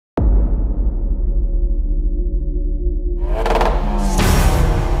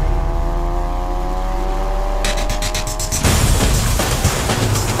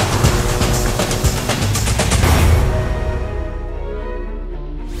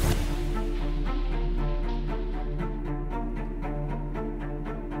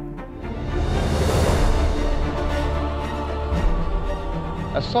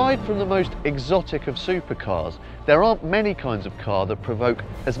Aside from the most exotic of supercars, there aren't many kinds of car that provoke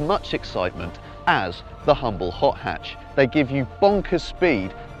as much excitement as the humble hot hatch. They give you bonkers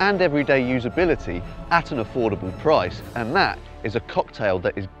speed and everyday usability at an affordable price, and that is a cocktail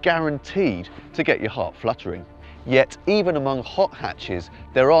that is guaranteed to get your heart fluttering. Yet even among hot hatches,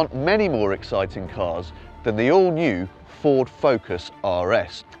 there aren't many more exciting cars than the all-new Ford Focus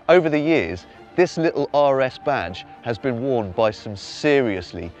RS. Over the years, this little RS badge has been worn by some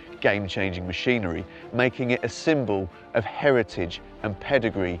seriously game-changing machinery, making it a symbol of heritage and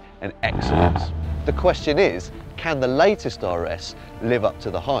pedigree and excellence. The question is, can the latest RS live up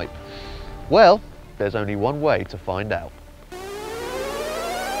to the hype? Well, there's only one way to find out.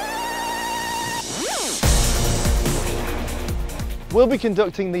 We'll be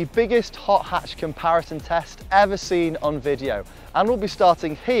conducting the biggest hot hatch comparison test ever seen on video, and we'll be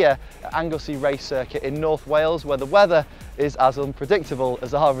starting here at Anglesey Race Circuit in North Wales, where the weather is as unpredictable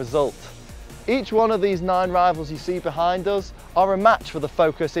as our result. Each one of these 9 rivals you see behind us are a match for the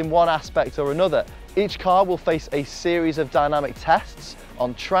Focus in one aspect or another. Each car will face a series of dynamic tests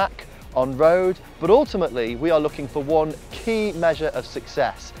on track, on road, but ultimately we are looking for one key measure of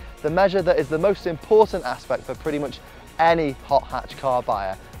success, the measure that is the most important aspect for pretty much any hot hatch car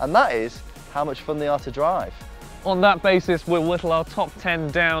buyer, and that is how much fun they are to drive. On that basis, we'll whittle our top 10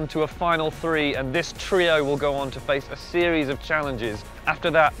 down to a final 3, and this trio will go on to face a series of challenges.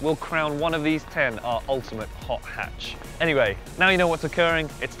 After that, we'll crown one of these 10 our ultimate hot hatch. Anyway, now you know what's occurring,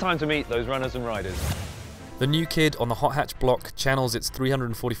 it's time to meet those runners and riders. The new kid on the hot hatch block channels its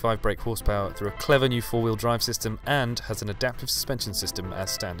 345 brake horsepower through a clever new 4-wheel drive system and has an adaptive suspension system as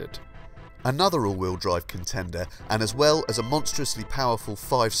standard. Another all-wheel drive contender, and as well as a monstrously powerful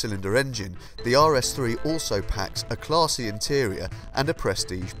 5-cylinder engine, the RS3 also packs a classy interior and a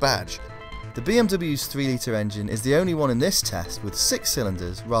prestige badge. The BMW's 3-litre engine is the only one in this test with 6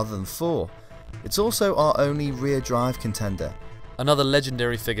 cylinders rather than 4. It's also our only rear drive contender. Another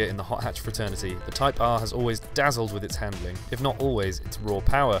legendary figure in the hot hatch fraternity, the Type-R has always dazzled with its handling, if not always its raw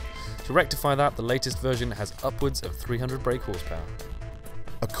power. To rectify that, the latest version has upwards of 300 brake horsepower.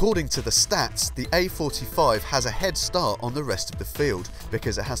 According to the stats, the A45 has a head start on the rest of the field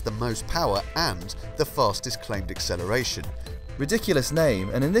because it has the most power and the fastest claimed acceleration. Ridiculous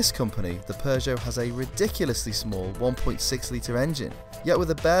name, and in this company, the Peugeot has a ridiculously small 1.6-litre engine. Yet with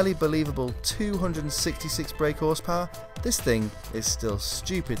a barely believable 266 brake horsepower, this thing is still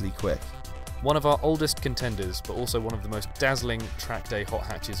stupidly quick. One of our oldest contenders, but also one of the most dazzling track day hot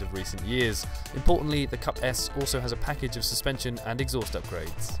hatches of recent years. Importantly, the Cup S also has a package of suspension and exhaust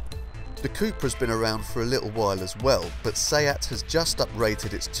upgrades. The Cupra has been around for a little while as well, but Seat has just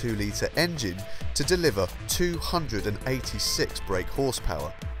uprated its 2-litre engine to deliver 286 brake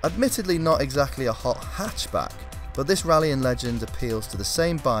horsepower. Admittedly not exactly a hot hatchback, but this rallying legend appeals to the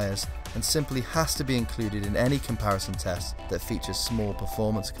same buyers and simply has to be included in any comparison test that features small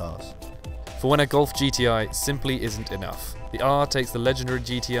performance cars. For when a Golf GTI simply isn't enough, the R takes the legendary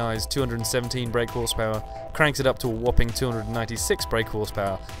GTI's 217 brake horsepower, cranks it up to a whopping 296 brake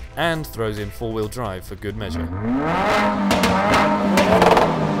horsepower, and throws in 4-wheel drive for good measure.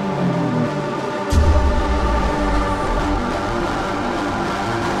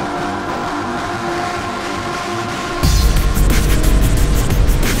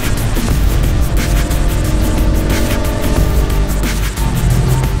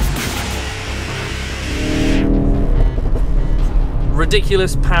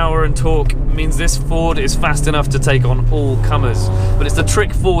 Ridiculous power and torque means this Ford is fast enough to take on all comers, but it's the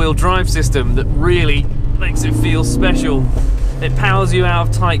trick 4-wheel drive system that really makes it feel special. It powers you out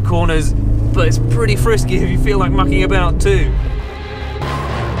of tight corners, but it's pretty frisky if you feel like mucking about too.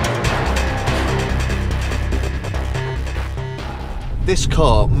 This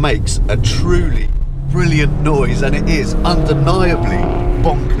car makes a truly brilliant noise, and it is undeniably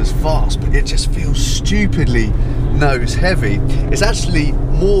bonkers fast, but it just feels stupidly nose heavy. It's actually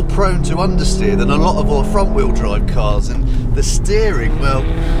more prone to understeer than a lot of our front wheel drive cars, and the steering, well,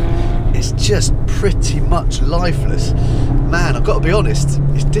 it's just pretty much lifeless. Man, I've got to be honest,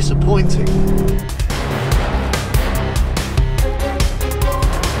 it's disappointing.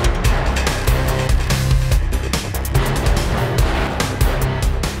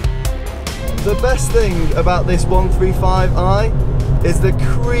 The best thing about this 135i is the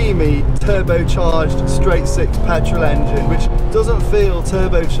creamy turbocharged straight-six petrol engine, which doesn't feel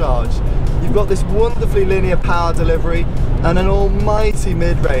turbocharged. You've got this wonderfully linear power delivery and an almighty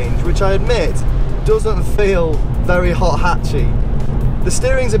mid-range, which I admit doesn't feel very hot hatchy. The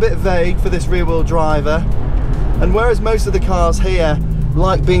steering's a bit vague for this rear-wheel driver, and whereas most of the cars here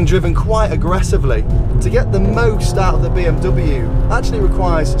like being driven quite aggressively, to get the most out of the BMW actually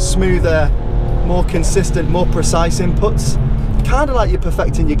requires smoother, more consistent, more precise inputs, kind of like you're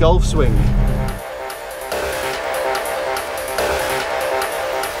perfecting your golf swing.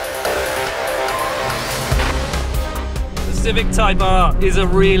 The Civic Type-R is a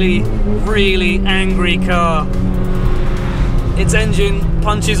really, really angry car. Its engine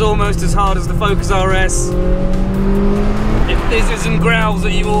punches almost as hard as the Focus RS. It fizzes and growls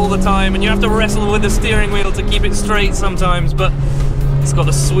at you all the time, and you have to wrestle with the steering wheel to keep it straight sometimes, but it's got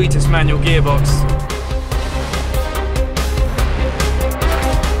the sweetest manual gearbox.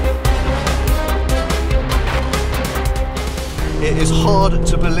 It is hard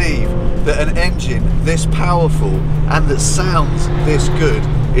to believe that an engine this powerful and that sounds this good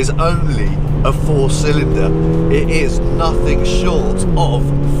is only a 4-cylinder. It is nothing short of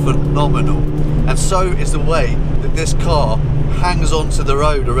phenomenal. And so is the way that this car hangs onto the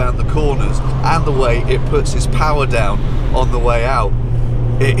road around the corners and the way it puts its power down on the way out.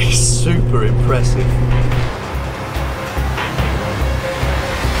 It is super impressive.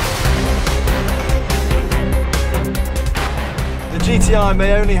 The GTI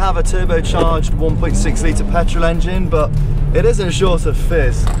may only have a turbocharged 1.6 litre petrol engine, but it isn't short of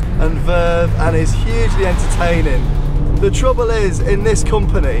fizz and verve and is hugely entertaining. The trouble is, in this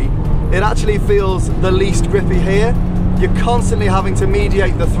company, it actually feels the least grippy here. You're constantly having to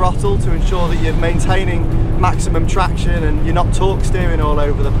mediate the throttle to ensure that you're maintaining maximum traction and you're not torque steering all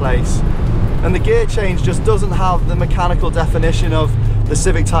over the place. And the gear change just doesn't have the mechanical definition of the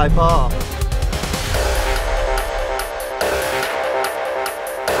Civic Type-R.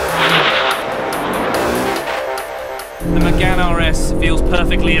 The Megane RS feels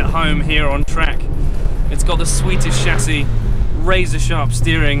perfectly at home here on track. It's got the sweetest chassis, razor sharp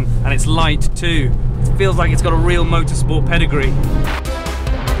steering, and it's light too. It feels like it's got a real motorsport pedigree.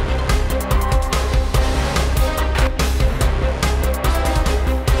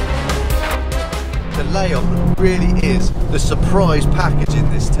 The layout really is the surprise package in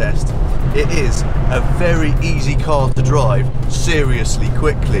this test. It is a very easy car to drive seriously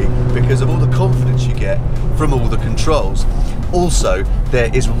quickly because of all the confidence you get from all the controls. Also,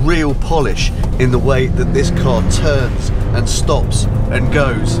 there is real polish in the way that this car turns and stops and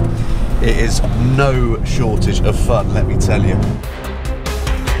goes. It is no shortage of fun, let me tell you.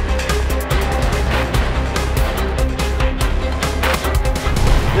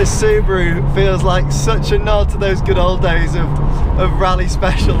 This Subaru feels like such a nod to those good old days of rally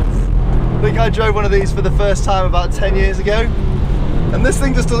specials. I think I drove one of these for the first time about 10 years ago, and this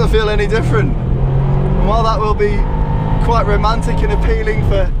thing just doesn't feel any different. And while that will be quite romantic and appealing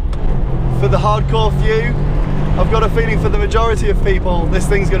for the hardcore few, I've got a feeling for the majority of people this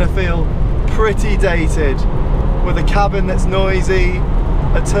thing's going to feel pretty dated, with a cabin that's noisy,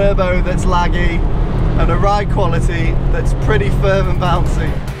 a turbo that's laggy, and a ride quality that's pretty firm and bouncy.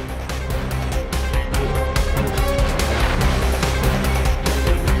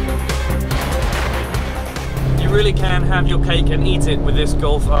 You really can have your cake and eat it with this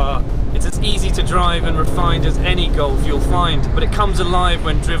Golf R. It's as easy to drive and refined as any Golf you'll find, but it comes alive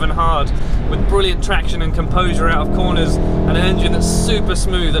when driven hard, with brilliant traction and composure out of corners, and an engine that's super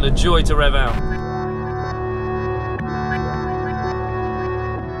smooth and a joy to rev out.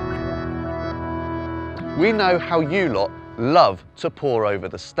 We know how you lot love to pore over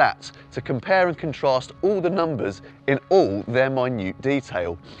the stats, to compare and contrast all the numbers in all their minute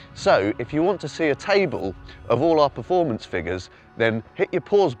detail. So if you want to see a table of all our performance figures, then hit your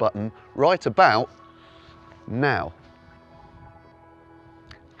pause button right about now.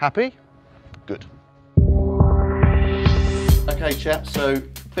 Happy? Good. Okay chaps, so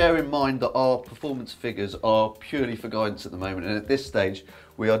bear in mind that our performance figures are purely for guidance at the moment, and at this stage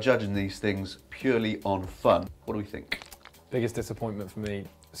we are judging these things purely on fun. What do we think? Biggest disappointment for me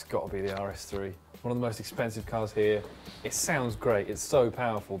has got to be the RS3. One of the most expensive cars here. It sounds great, it's so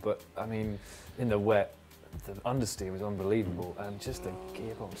powerful, but I mean, in the wet, the understeer was unbelievable, and just the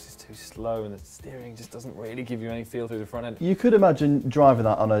gearbox is too slow, and the steering just doesn't really give you any feel through the front end. You could imagine driving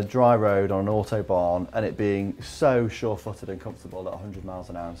that on a dry road, on an autobahn, and it being so sure-footed and comfortable at 100 miles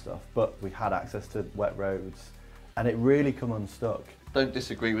an hour and stuff, but we had access to wet roads, and it really come unstuck. Don't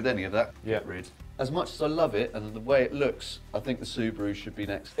disagree with any of that. Yeah. Reed. As much as I love it and the way it looks, I think the Subaru should be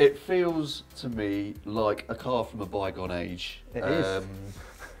next. It feels to me like a car from a bygone age. It is.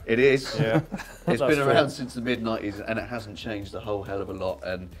 It is. Yeah. It's been around since the mid-90s and it hasn't changed a whole hell of a lot,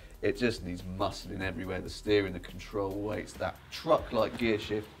 and it just needs muscling everywhere. The steering, the control weights, that truck-like gear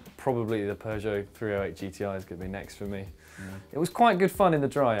shift. Probably the Peugeot 308 GTI is going to be next for me. Yeah. It was quite good fun in the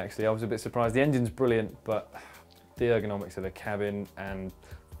dry actually. I was a bit surprised. The engine's brilliant, but the ergonomics of the cabin and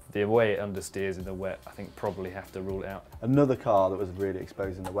The way it understeers in the wet, I think probably have to rule it out. Another car that was really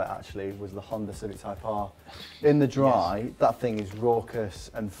exposed in the wet actually was the Honda Civic Type-R. In the dry, that thing is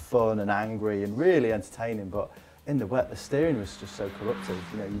raucous and fun and angry and really entertaining, but in the wet, the steering was just so corrupted.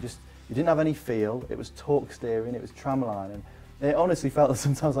 You know, you didn't have any feel. It was torque steering, it was tramline, and it honestly felt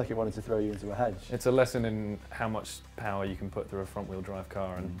sometimes like it wanted to throw you into a hedge. It's a lesson in how much power you can put through a front-wheel drive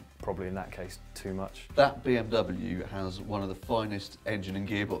car, and probably in that case, too much. That BMW has one of the finest engine and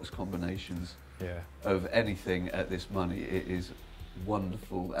gearbox combinations of anything at this money. It is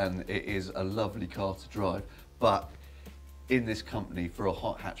wonderful, and it is a lovely car to drive, but in this company, for a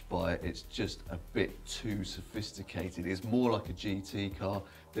hot hatch buyer, it's just a bit too sophisticated. It's more like a GT car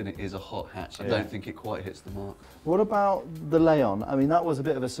than it is a hot hatch. I don't think it quite hits the mark. What about the Leon? I mean, that was a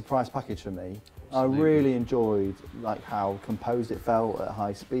bit of a surprise package for me. Absolutely. I really enjoyed like how composed it felt at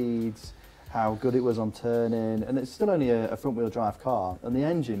high speeds, how good it was on turning, and it's still only a front-wheel drive car, and the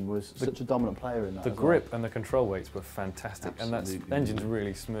engine was such a dominant player in that. The grip and the control weights were fantastic, and the engine's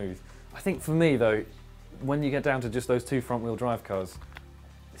really smooth. I think for me though, when you get down to just those two front-wheel drive cars,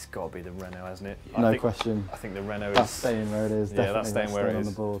 it's got to be the Renault, hasn't it? No question. I think the Renault that's staying where it is. Yeah, that's staying where it is.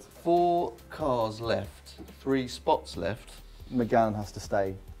 On the board. 4 cars left, 3 spots left. Megane has to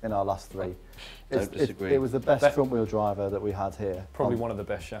stay in our last 3. Don't disagree. It was the best front-wheel driver that we had here. Probably one of the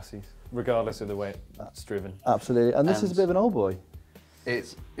best chassis, regardless of the way it's driven. Absolutely, and this is a bit of an old boy.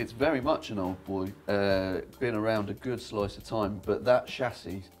 It's very much an old boy, been around a good slice of time, but that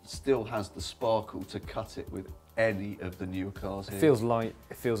chassis still has the sparkle to cut it with any of the newer cars here. It feels light,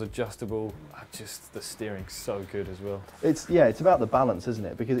 it feels adjustable, just the steering's so good as well. It's about the balance, isn't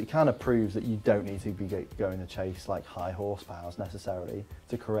it? Because it kind of proves that you don't need to be going to chase like high horsepowers necessarily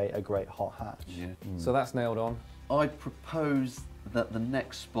to create a great hot hatch. Yeah. So that's nailed on. I propose that the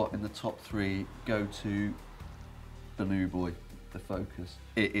next spot in the top 3 go to the new boy, the Focus.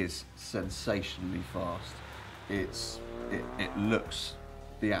 It is sensationally fast. It looks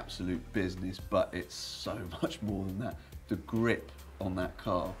the absolute business, but it's so much more than that. The grip on that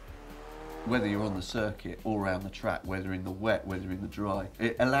car, whether you're on the circuit or around the track, whether in the wet, whether in the dry,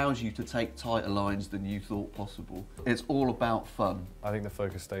 it allows you to take tighter lines than you thought possible. It's all about fun. I think the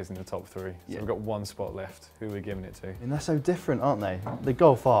Focus stays in the top 3. So we've got 1 spot left. Who are we giving it to? And they're so different, aren't they? The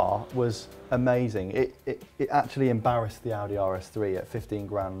Golf R was amazing. It actually embarrassed the Audi RS3 at 15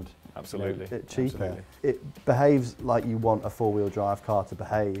 grand. Absolutely. Cheaper. Absolutely. It behaves like you want a 4-wheel drive car to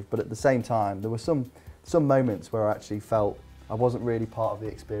behave, but at the same time, there were some moments where I actually felt I wasn't really part of the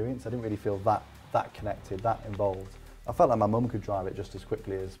experience. I didn't really feel that connected, that involved. I felt like my mum could drive it just as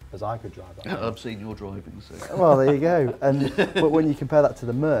quickly as I could drive it. I've seen your driving, so. Well, there you go. But when you compare that to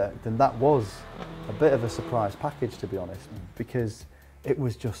the Merc, then that was a bit of a surprise package, to be honest, because it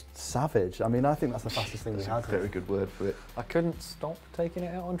was just savage. I mean, I think that's the fastest thing we had. Very good word for it. I couldn't stop taking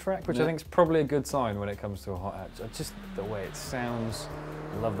it out on track, which I think is probably a good sign when it comes to a hot hatch. Just the way it sounds,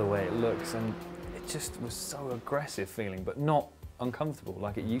 I love the way it looks, and it just was so aggressive feeling, but not uncomfortable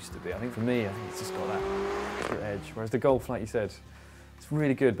like it used to be. I think for me, I think it's just got that edge. Whereas the Golf, like you said, it's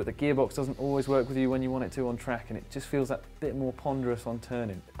really good, but the gearbox doesn't always work with you when you want it to on track, and it just feels that bit more ponderous on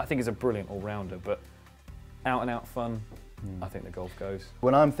turning. I think it's a brilliant all-rounder, but out and out fun, I think the Golf goes.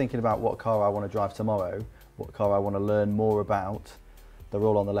 When I'm thinking about what car I want to drive tomorrow, what car I want to learn more about, they're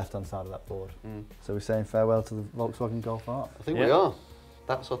all on the left-hand side of that board. So we're saying farewell to the Volkswagen Golf R. I think we are.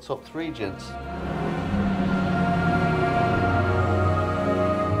 That's our top 3, gents.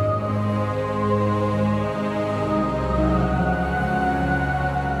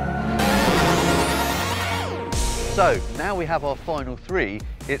 So now we have our final 3,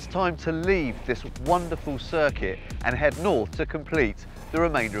 it's time to leave this wonderful circuit and head north to complete the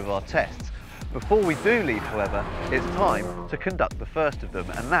remainder of our tests. Before we do leave, however, it's time to conduct the first of them,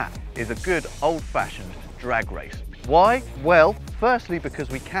 and that is a good old-fashioned drag race. Why? Well, firstly because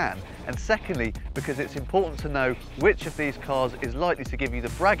we can, and secondly because it's important to know which of these cars is likely to give you the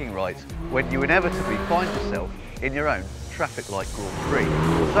bragging rights when you inevitably find yourself in your own traffic light Grand Prix.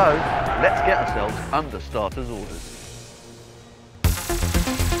 So let's get ourselves under starters orders.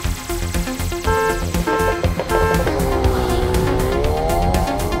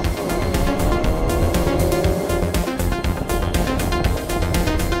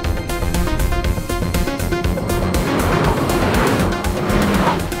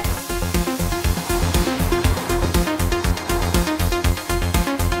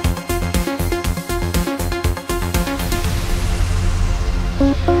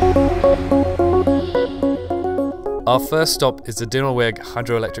 Our first stop is the Dimmelwerk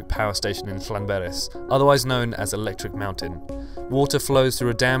hydroelectric power station in Llanberis, otherwise known as Electric Mountain. Water flows through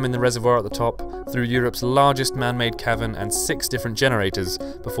a dam in the reservoir at the top, through Europe's largest man-made cavern and 6 different generators,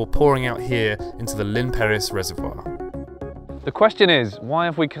 before pouring out here into the Lynn Peris Reservoir. The question is, why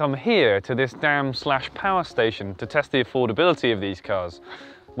have we come here to this dam/power station to test the affordability of these cars?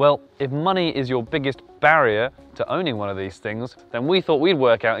 Well, if money is your biggest barrier to owning one of these things, then we thought we'd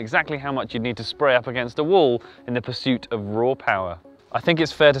work out exactly how much you'd need to spray up against a wall in the pursuit of raw power. I think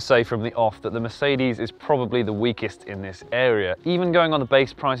it's fair to say from the off that the Mercedes is probably the weakest in this area. Even going on the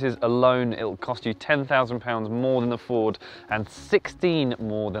base prices alone, it'll cost you £10,000 more than the Ford and 16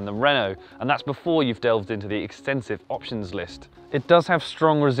 more than the Renault, and that's before you've delved into the extensive options list. It does have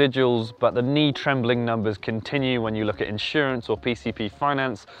strong residuals, but the knee-trembling numbers continue when you look at insurance or PCP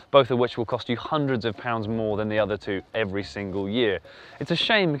finance, both of which will cost you hundreds of pounds more than the other two every single year. It's a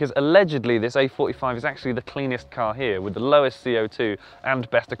shame because allegedly this A45 is actually the cleanest car here, with the lowest CO2 and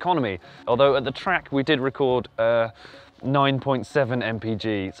best economy. Although at the track we did record 9.7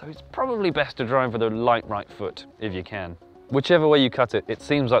 mpg, so it's probably best to drive with a light right foot if you can. Whichever way you cut it, it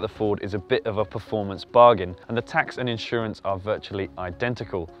seems like the Ford is a bit of a performance bargain, and the tax and insurance are virtually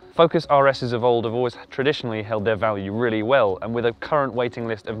identical. Focus RSs of old have always traditionally held their value really well, and with a current waiting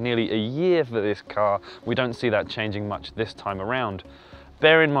list of nearly a year for this car, we don't see that changing much this time around.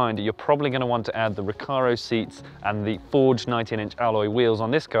 Bear in mind, you're probably going to want to add the Recaro seats and the forged 19-inch alloy wheels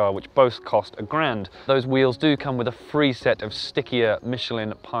on this car, which both cost £1,000. Those wheels do come with a free set of stickier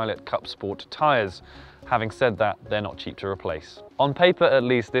Michelin Pilot Cup Sport tyres. Having said that, they're not cheap to replace. On paper at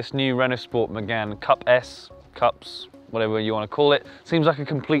least, this new Renault Sport Megane Cup S, Cups, whatever you want to call it, seems like a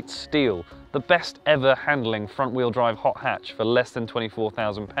complete steal. The best ever handling front-wheel drive hot hatch for less than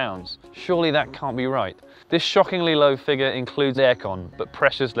 £24,000. Surely that can't be right. This shockingly low figure includes aircon, but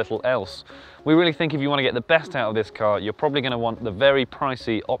precious little else. We really think if you want to get the best out of this car, you're probably going to want the very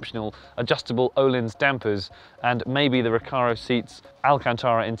pricey optional adjustable Öhlins dampers and maybe the Recaro seats,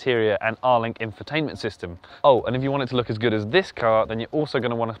 Alcantara interior and R-Link infotainment system. Oh, and if you want it to look as good as this car, then you're also going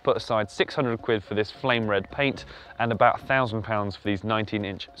to want to put aside 600 quid for this flame red paint and about £1,000 for these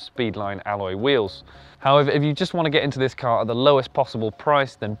 19-inch Speedline alloy wheels. However, if you just want to get into this car at the lowest possible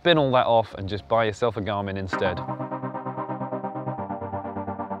price, then bin all that off and just buy yourself a Garmin instead.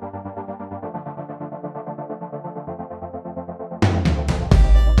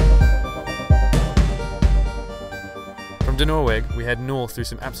 From De Noorweg, we head north through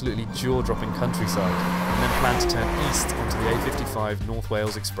some absolutely jaw-dropping countryside, and then plan to turn east onto the A55 North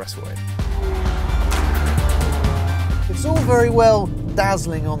Wales Expressway. It's all very well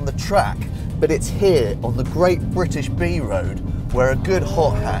dazzling on the track, but it's here on the Great British B Road where a good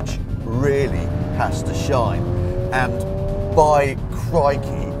hot hatch really has to shine. And by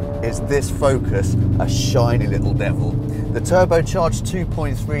crikey, is this Focus a shiny little devil. The turbocharged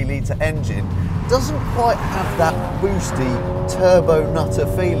 2.3 litre engine doesn't quite have that boosty turbo nutter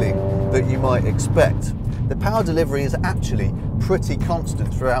feeling that you might expect. The power delivery is actually pretty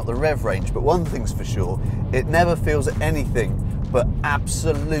constant throughout the rev range, but one thing's for sure, it never feels anything but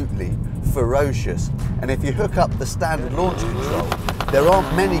absolutely ferocious. And if you hook up the standard launch control, there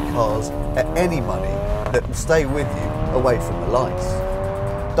aren't many cars at any money that can stay with you away from the lights.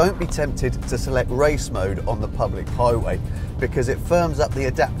 Don't be tempted to select race mode on the public highway because it firms up the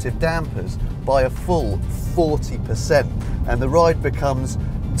adaptive dampers by a full 40% and the ride becomes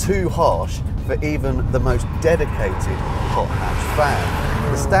too harsh for even the most dedicated hot hatch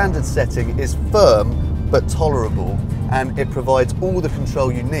fan. The standard setting is firm but tolerable, and it provides all the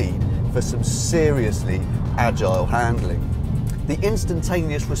control you need for some seriously agile handling. The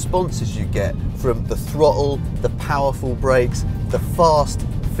instantaneous responses you get from the throttle, the powerful brakes, the fast,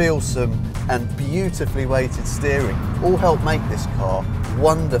 feelsome and beautifully weighted steering all help make this car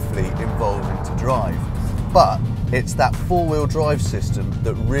wonderfully involving to drive. But it's that four-wheel drive system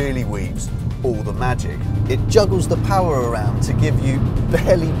that really weaves all the magic. It juggles the power around to give you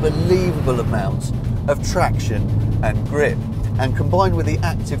barely believable amounts of traction and grip, and combined with the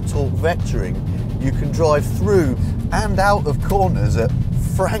active torque vectoring, you can drive through and out of corners at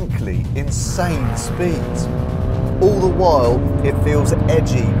frankly insane speeds. All the while it feels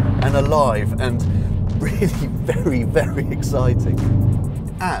edgy and alive and really very, very exciting.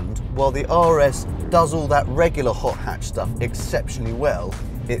 And while the RS does all that regular hot hatch stuff exceptionally well,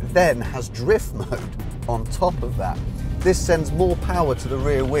 it then has drift mode on top of that. This sends more power to the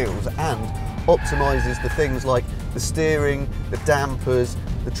rear wheels and optimises the things like the steering, the dampers,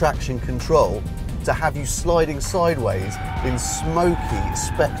 the traction control to have you sliding sideways in smoky,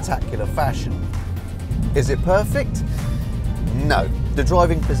 spectacular fashion. Is it perfect? No. The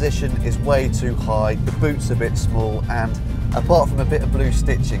driving position is way too high, the boot's a bit small, and apart from a bit of blue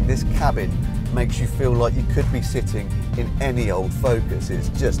stitching, this cabin makes you feel like you could be sitting in any old Focus. It's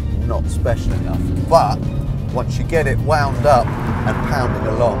just not special enough. But once you get it wound up and pounding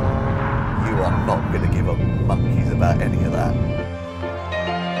along, you are not going to give up monkeys about any of that.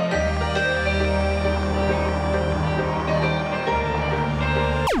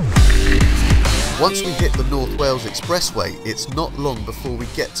 Once we hit the North Wales Expressway, it's not long before we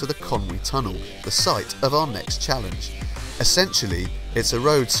get to the Conwy Tunnel, the site of our next challenge. Essentially, it's a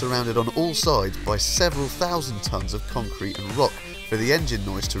road surrounded on all sides by several thousand tonnes of concrete and rock for the engine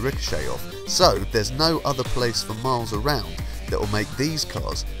noise to ricochet off, so there's no other place for miles around that will make these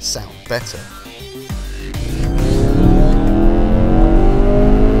cars sound better.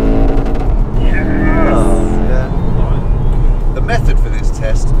 The method for this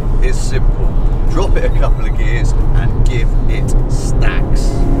test is simple. Drop it a couple of gears and give it stacks.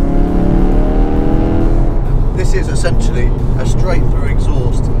 This is essentially a straight through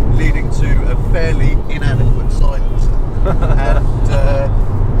exhaust leading to a fairly inadequate silencer. And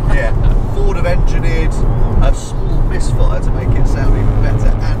yeah, Ford have engineered a small misfire to make it sound even better,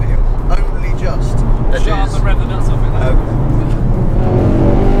 and it'll only just shut up and rev the nuts off it.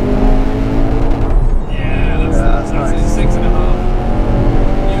 Yeah, that's nice. 6.5.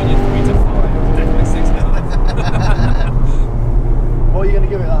 You and your 3 to 5. Definitely 6.5. What are you going to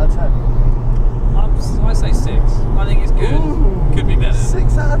give it out of 10? I say 6. I think it's good. Ooh, could be better.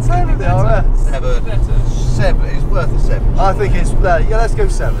 6 out of 10 of the RS. Better. 7. It's worth a 7. I think it's yeah, let's go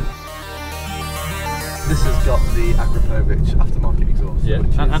 7. This has got the Akrapovic aftermarket exhaust. Yeah.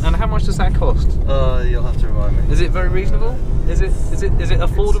 And how much does that cost? You'll have to remind me. Is it very reasonable? Is it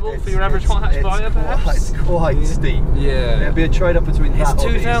affordable for your average hot hatch buyer, perhaps? It's quite steep. Yeah. It'd be a trade up between that. It's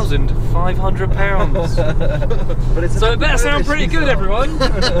 £2,500. But it's so it better sound pretty good, everyone.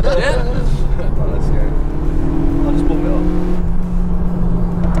 Yeah. Right, let's go. I'll just warm it up.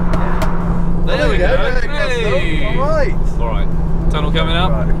 There we go. Hey. All right. Tunnel coming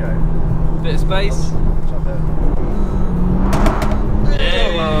up. Right. Okay. Bit of space. Jump in.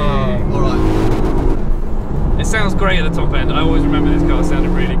 Hey. Alright. It sounds great at the top end. I always remember this car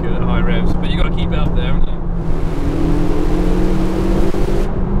sounded really good at high revs, but you got to keep it up there, haven't you?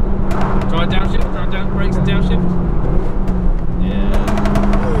 Try downshift, try down brakes and downshift.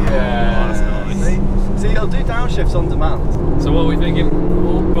 Yeah. Oh yeah. Oh, that's nice. See, I'll do downshifts on demand. So what are we thinking?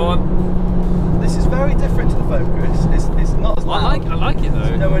 Oh, go on. This is very different to the Focus. It's not as loud. I like it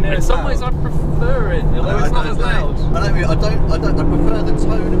though. Nowhere near in as some loud. ways I prefer it, although it's not as loud. I prefer the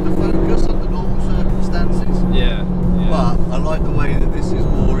tone of the Focus under normal circumstances. Yeah. But I like the way that this is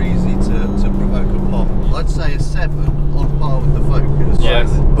more easy to provoke a pop. I'd say a 7 on par with the Focus. Yes.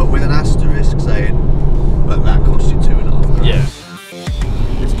 But with an asterisk saying, but that cost you £2.5. Yeah.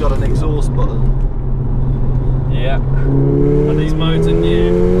 It's got an exhaust button. Yeah. Are these modes are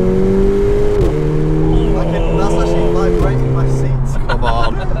new? That's actually vibrating my seats. Come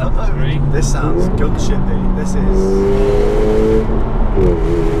on. This sounds gunshipy. This is.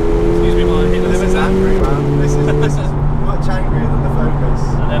 Excuse me while I hit the This is limiter. angry, man. This is much angrier than the Focus.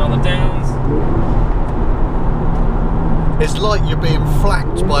 And then on the downs. It's like you're being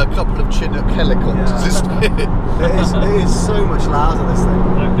flanked by a couple of Chinook helicopters, isn't it? It is so much louder, this thing.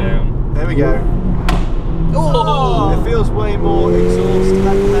 Low down. There we go. Oh! It feels way more exhaust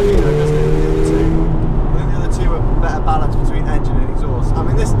heavy though, doesn't it, than the other two? I think the other two are better balance between engine and exhaust. I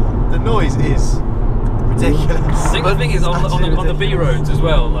mean, the noise is ridiculous. I think the thing is on the B roads as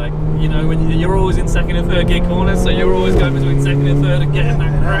well, like, you know, when you're always in second and third gear corners, so you're always going between second and third and getting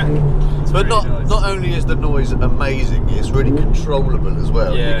that crack. But really nice. not only is the noise amazing, it's really controllable as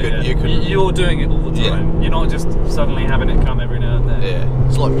well. You're doing it all the time. Yeah. You're not just suddenly having it come every now and then. Yeah,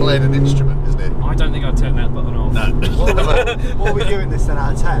 it's like playing an instrument, isn't it? I don't think I'd turn that button off. No. What are we giving this then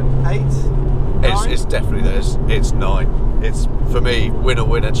out of 10? 8? 9? It's definitely this. It's 9. It's, for me,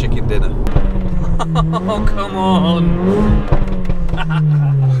 winner, chicken dinner. Oh, come on.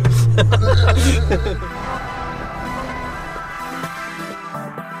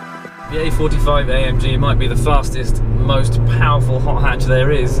 The A45 AMG might be the fastest, most powerful hot hatch there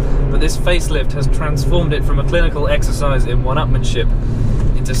is, but this facelift has transformed it from a clinical exercise in one-upmanship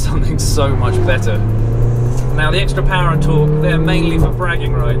into something so much better. Now, the extra power and torque, they're mainly for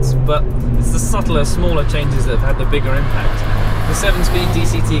bragging rights, but it's the subtler, smaller changes that have had the bigger impact. The 7-speed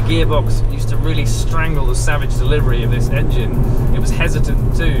DCT gearbox used to really strangle the savage delivery of this engine. It was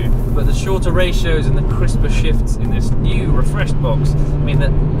hesitant too, but the shorter ratios and the crisper shifts in this new refreshed box mean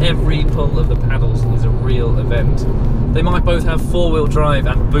that every pull of the paddles is a real event. They might both have four-wheel drive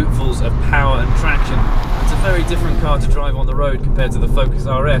and bootfuls of power and traction, and to very different car to drive on the road compared to the Focus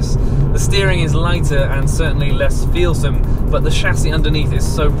RS. The steering is lighter and certainly less feelsome, but the chassis underneath is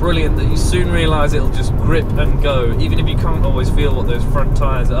so brilliant that you soon realise it'll just grip and go, even if you can't always feel what those front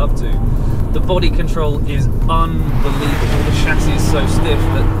tyres are up to. The body control is unbelievable. The chassis is so stiff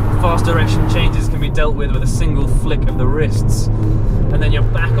that fast direction changes can be dealt with a single flick of the wrists. And then you're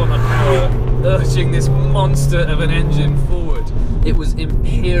back on the power, urging this monster of an engine forward. It was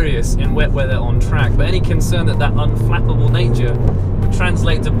imperious in wet weather on track, but any concern that unflappable nature would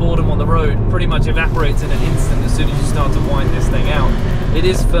translate to boredom on the road pretty much evaporates in an instant as soon as you start to wind this thing out. It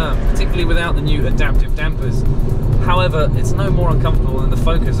is firm, particularly without the new adaptive dampers. However, it's no more uncomfortable than the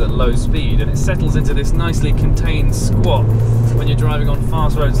Focus at low speed, and it settles into this nicely contained squat when you're driving on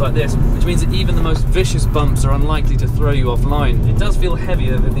fast roads like this, which means that even the most vicious bumps are unlikely to throw you offline. It does feel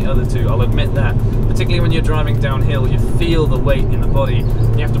heavier than the other two, I'll admit that. Particularly when you're driving downhill, you feel the weight in the body.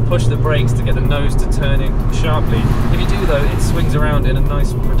 You have to push the brakes to get the nose to turn in sharply. If you do though, it swings around in a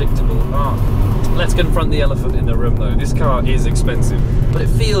nice predictable arc. Let's confront the elephant in the room though. This car is expensive, but it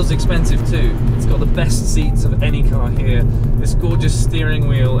feels expensive too. It's got the best seats of any car here. This gorgeous steering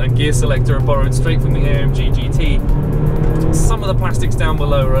wheel and gear selector are borrowed straight from the AMG GT. Some of the plastics down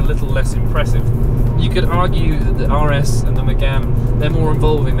below are a little less impressive. You could argue that the RS and the Megane, they're more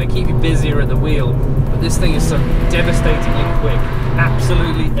involving, they keep you busier at the wheel, but this thing is so devastatingly quick,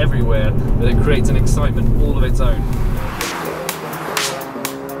 absolutely everywhere, that it creates an excitement all of its own.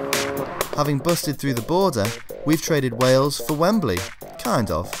 Having busted through the border, we've traded Wales for Wembley,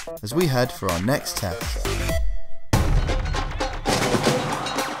 kind of, as we head for our next test.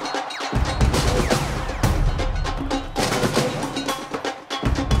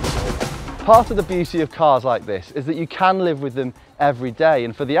 Part of the beauty of cars like this is that you can live with them every day,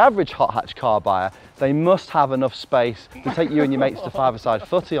 and for the average hot hatch car buyer, they must have enough space to take you and your mates to five-a-side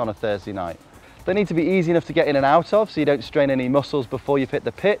footy on a Thursday night. They need to be easy enough to get in and out of so you don't strain any muscles before you've hit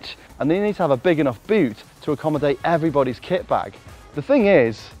the pitch, and they need to have a big enough boot to accommodate everybody's kit bag. The thing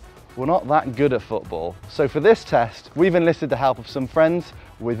is, we're not that good at football, so for this test we've enlisted the help of some friends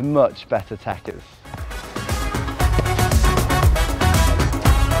with much better techers.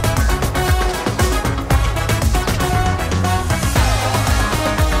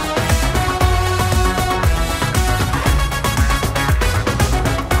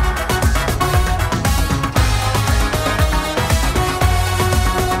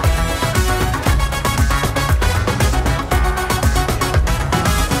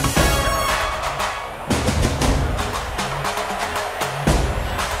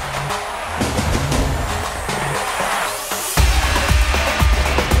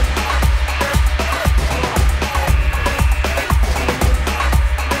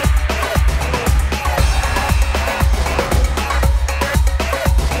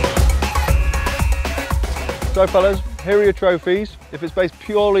 So fellas, here are your trophies. If it's based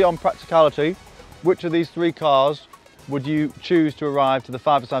purely on practicality, which of these three cars would you choose to arrive to the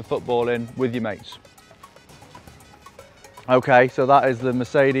five-a-side football in with your mates? Okay, so that is the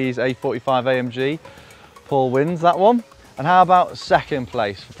Mercedes A45 AMG. Paul wins that one. And how about second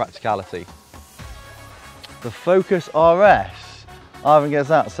place for practicality? The Focus RS. Ivan gets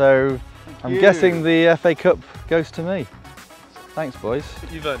that, so I'm guessing the FA Cup goes to me. Thanks, boys.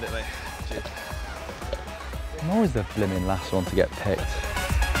 You've earned it, mate. Cheers. I'm always the blimmin' last one to get picked.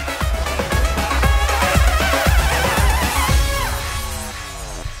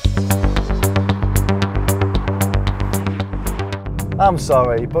 I'm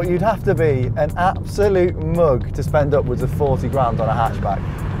sorry, but you'd have to be an absolute mug to spend upwards of 40 grand on a hatchback,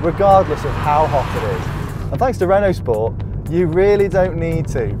 regardless of how hot it is. And thanks to Renault Sport, you really don't need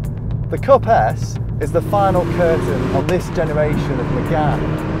to. The Cup S is the final curtain on this generation of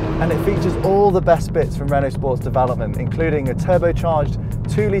Megane, and it features all the best bits from Renault Sport's development, including a turbocharged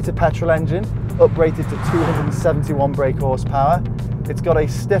 2-litre petrol engine, uprated to 271 brake horsepower. It's got a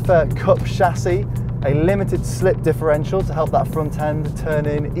stiffer Cup chassis, a limited slip differential to help that front end turn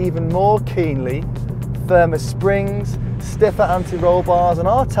in even more keenly, firmer springs, stiffer anti-roll bars, and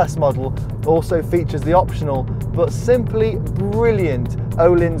our test model also features the optional but simply brilliant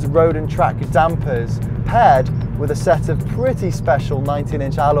Öhlins Road and Track dampers, paired with a set of pretty special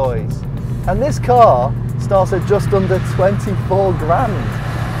 19-inch alloys. And this car starts at just under 24 grand.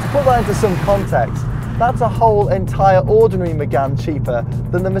 To put that into some context, that's a whole entire ordinary Megane cheaper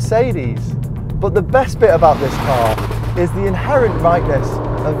than the Mercedes. But the best bit about this car is the inherent rightness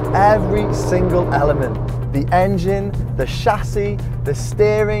of every single element. The engine, the chassis, the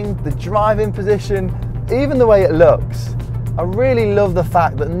steering, the driving position, even the way it looks. I really love the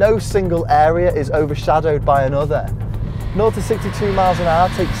fact that no single area is overshadowed by another. 0 to 62 miles an hour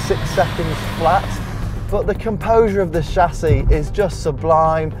takes 6 seconds flat. but the composure of the chassis is just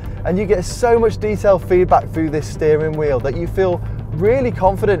sublime, and you get so much detailed feedback through this steering wheel that you feel really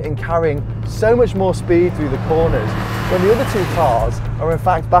confident in carrying so much more speed through the corners when the other two cars are in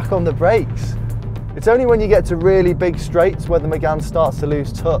fact back on the brakes. It's only when you get to really big straights where the Megane starts to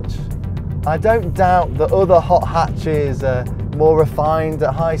lose touch. I don't doubt that other hot hatches are more refined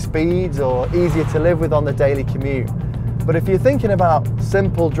at high speeds or easier to live with on the daily commute. But if you're thinking about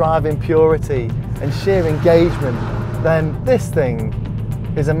simple driving purity and sheer engagement, then this thing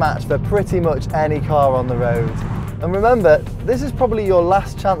is a match for pretty much any car on the road. And remember, this is probably your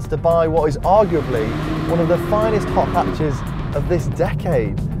last chance to buy what is arguably one of the finest hot hatches of this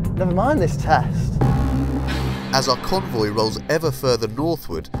decade. Never mind this test. As our convoy rolls ever further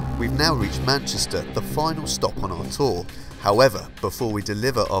northward, we've now reached Manchester, the final stop on our tour. However, before we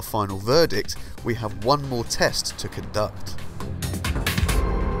deliver our final verdict, we have one more test to conduct.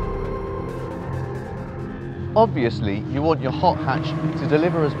 Obviously, you want your hot hatch to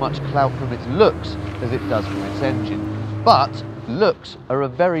deliver as much clout from its looks as it does from its engine. But looks are a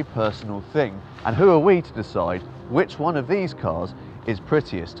very personal thing, and who are we to decide which one of these cars is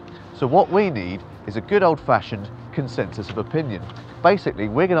prettiest? So what we need is a good old-fashioned consensus of opinion. Basically,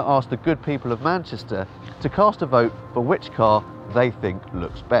 we're going to ask the good people of Manchester to cast a vote for which car they think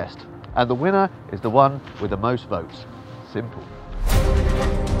looks best. And the winner is the one with the most votes. Simple.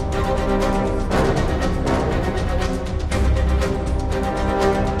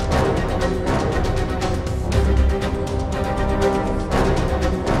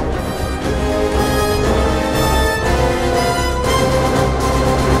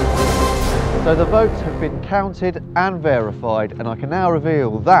 So the votes have been counted and verified, and I can now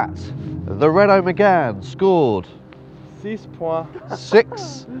reveal that the Renault Megane scored 6 points.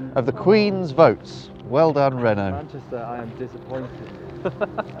 6 of the Queen's votes. Well done, Renault. Manchester, I am disappointed.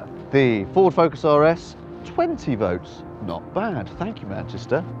 The Ford Focus RS, 20 votes. Not bad, thank you,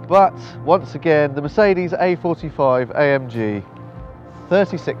 Manchester. But once again, the Mercedes A45 AMG,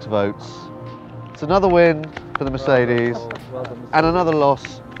 36 votes. It's another win for the Mercedes and another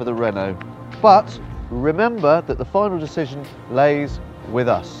loss for the Renault. But remember that the final decision lays with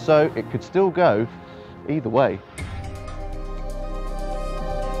us, so it could still go either way.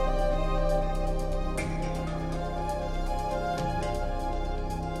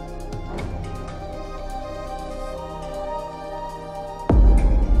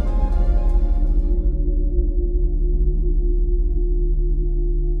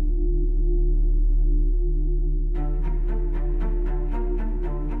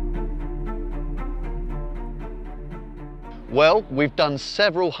 Well, we've done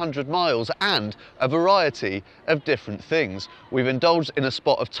several hundred miles and a variety of different things. We've indulged in a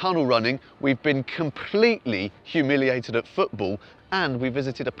spot of tunnel running, we've been completely humiliated at football, and we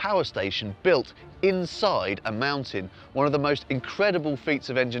visited a power station built inside a mountain. One of the most incredible feats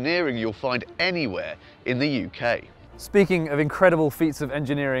of engineering you'll find anywhere in the UK. Speaking of incredible feats of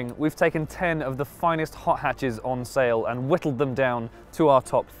engineering, we've taken 10 of the finest hot hatches on sale and whittled them down to our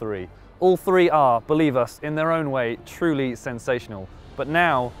top 3. All 3 are, believe us, in their own way, truly sensational. But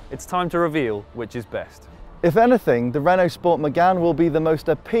now, it's time to reveal which is best. If anything, the Renault Sport Megane will be the most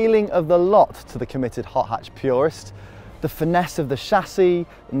appealing of the lot to the committed hot hatch purist. The finesse of the chassis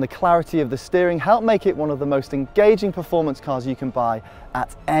and the clarity of the steering help make it one of the most engaging performance cars you can buy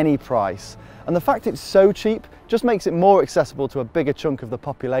at any price. And the fact it's so cheap just makes it more accessible to a bigger chunk of the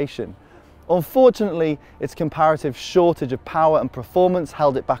population. Unfortunately, its comparative shortage of power and performance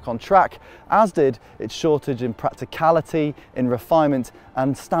held it back on track, as did its shortage in practicality, in refinement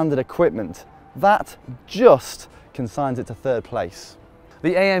and standard equipment. That just consigns it to 3rd place.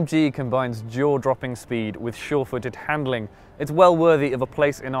 The AMG combines jaw-dropping speed with sure-footed handling. It's well worthy of a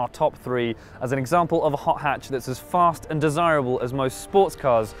place in our top 3 as an example of a hot hatch that's as fast and desirable as most sports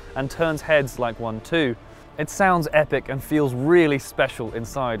cars and turns heads like one too. It sounds epic and feels really special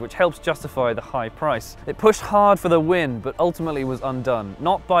inside, which helps justify the high price. It pushed hard for the win, but ultimately was undone,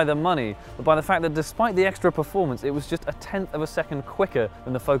 not by the money, but by the fact that despite the extra performance, it was just a 1/10 of a second quicker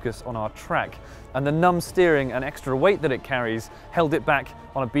than the Focus on our track. And the numb steering and extra weight that it carries held it back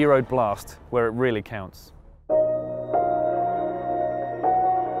on a B-road blast, where it really counts.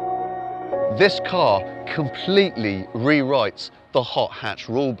 This car completely rewrites the hot hatch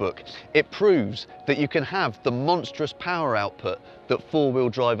rulebook. It proves that you can have the monstrous power output that four-wheel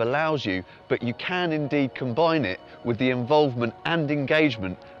drive allows you, but you can indeed combine it with the involvement and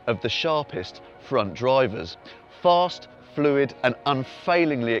engagement of the sharpest front drivers. Fast, fluid and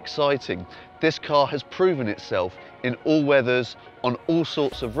unfailingly exciting, this car has proven itself in all weathers, on all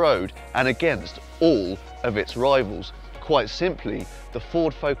sorts of road and against all of its rivals. Quite simply, the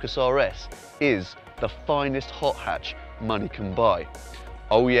Ford Focus RS is the finest hot hatch money can buy.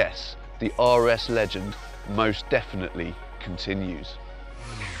 Oh yes, the RS legend most definitely continues.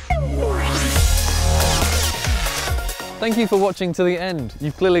 Thank you for watching to the end.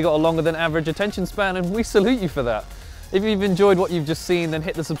 You've clearly got a longer than average attention span, and we salute you for that. If you've enjoyed what you've just seen, then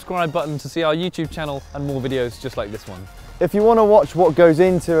hit the subscribe button to see our YouTube channel and more videos just like this one. If you want to watch what goes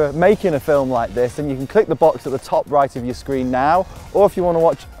into making a film like this, then you can click the box at the top right of your screen now, or if you want to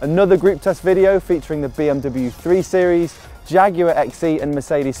watch another group test video featuring the BMW 3 Series, Jaguar XE and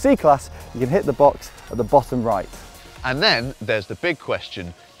Mercedes C-Class, you can hit the box at the bottom right. And then there's the big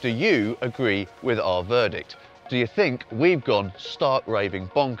question, do you agree with our verdict? Do you think we've gone stark raving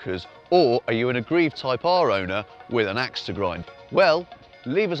bonkers, or are you an aggrieved Type R owner with an axe to grind? Well,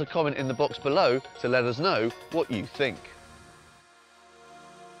 leave us a comment in the box below to let us know what you think.